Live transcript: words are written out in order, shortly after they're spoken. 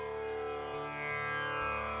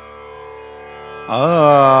গান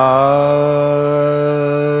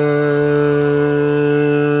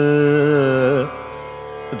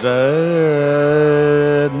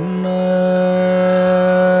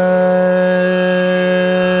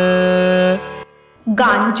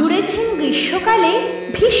জুড়েছেন গ্রীষ্মকালে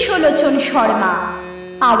ভীষ্মলোচন শর্মা।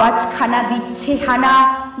 আওয়াজখানা দিচ্ছে হানা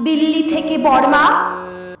দিল্লি থেকে বর্মা।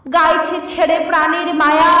 গাইছে ছেড়ে প্রাণের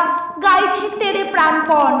মায়া, গাইছে তেড়ে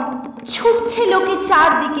প্রাণপণ। ছুটছে লোকে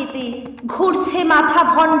চারদিকেতে, ঘুরছে মাথা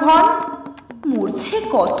ভন ভন। মরছে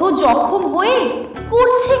কত জখম হয়ে,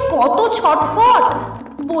 করছে কত ছটফট।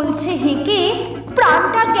 বলছে হেঁকে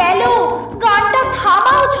প্রাণটা গেল, গানটা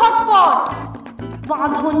থামাও ঝটপট।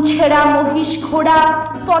 বাঁধন ছেঁড়া মহিষ ঘোড়া,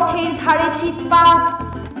 পথের ধারে চিৎপাত।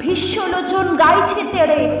 ভীষ্মলোচন গাইছে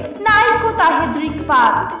তেড়ে, নাইকো তাহে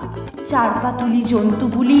দৃকপাত। চারপাতুলি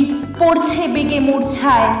জন্তুগুলি পড়ছে বেগে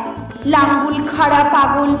মূর্ছায়। লাঙ্গুল খাড়া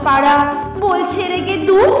পাগল পাড়া, বলছে রেগে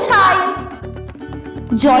দূর ছাই।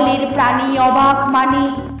 জলের প্রাণী অবাক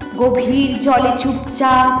মানে, গভীর জলে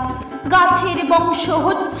চুপচাপ। গাছের বংশ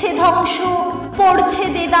হচ্ছে ধ্বংস, পড়ছে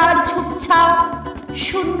দেদার ঝুপছাপ।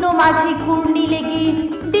 শূন্য মাঝে ঘূর্ণি লেগে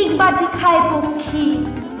ডিগবাজি খায় পক্ষী।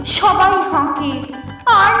 সবাই হাঁকে,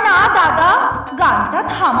 আর না দাদা, গানটা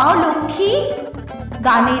থামাও লক্ষ্মী।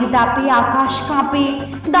 গানের দাপে আকাশ কাঁপে,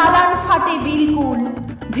 দালান ফাটে বিলকুল।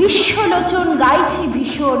 ভীষ্মলোচন গাইছে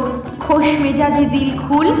ভীষণ, খোশ মেজাজে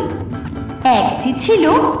দিলখুল। একজি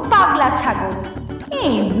ছিল পাগলা ছাগল,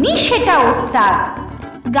 এমনি সেটা ওস্তাদ।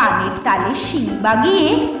 গানের তালে শিং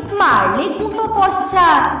বাগিয়ে মারলে গুঁতো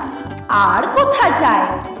পশ্চাৎ। আর কোথা যায়,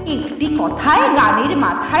 একটি কথায় গানের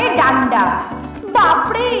মাথায় ডান্ডা।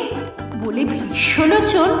 বাপরে বলে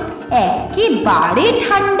ভীষ্মলোচন একেবারে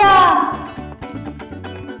ঠান্ডা।